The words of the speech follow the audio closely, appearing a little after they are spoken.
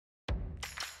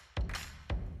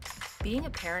Being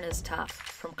a parent is tough,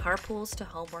 from carpools to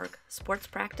homework, sports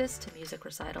practice to music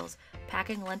recitals,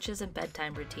 packing lunches and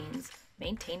bedtime routines.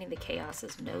 Maintaining the chaos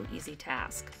is no easy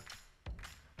task.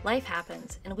 Life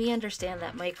happens, and we understand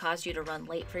that might cause you to run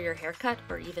late for your haircut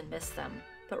or even miss them.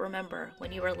 But remember,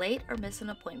 when you are late or miss an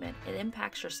appointment, it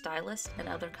impacts your stylist and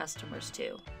other customers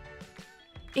too.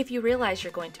 If you realize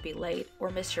you're going to be late or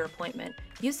miss your appointment,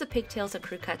 use the Pigtails and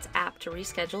Crewcuts app to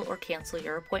reschedule or cancel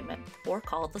your appointment, or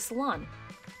call the salon.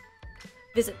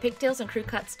 Visit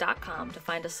pigtailsandcrewcuts.com to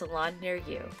find a salon near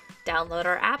you. Download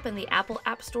our app in the Apple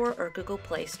App Store or Google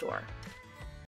Play Store.